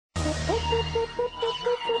Let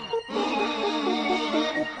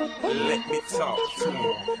me talk to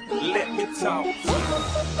him. Let me talk to him.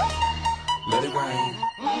 Let it rain.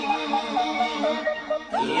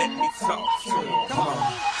 Let me talk to him. Come on.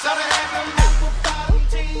 So they had them apple bottom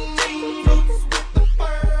jeans, boots with the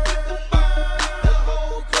fur. The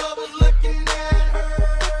whole club was looking at her.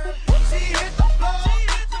 She hit the floor.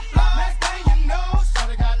 Next thing you know,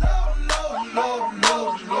 shawty got low.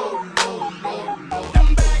 Them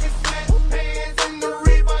baggy sweatpants and the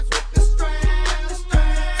Reeboks with the strands.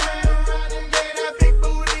 Turned around and gave that big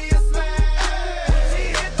booty a smash. She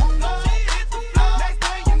hit the floor. Next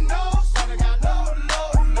thing you know, shawty got low.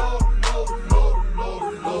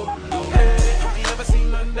 Hey, I ain't never seen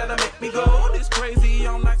nothing that'll make me go this crazy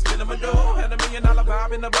all night spinning my dough. Had $1 million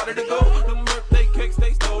vibe in the body to go. Them birthday cakes,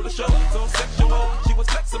 they stole the show. So sexual, she was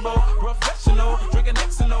flexible, professional, drinking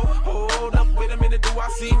XNO. Hold up, wait a minute, do I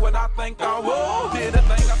see what I think I will? Did a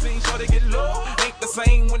thing I seen, sure they get low. Ain't the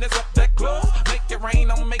same when it's up that close. Make it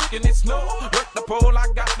rain, I'm making it snow. Work the pole, I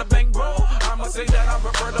got the bang bro. I'ma say that I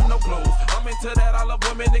prefer them no clothes. I'm into that, I love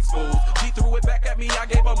women exposed. She threw it back at me, I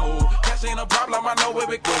gave her move. Cash ain't a problem, I know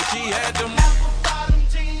where it goes. She had them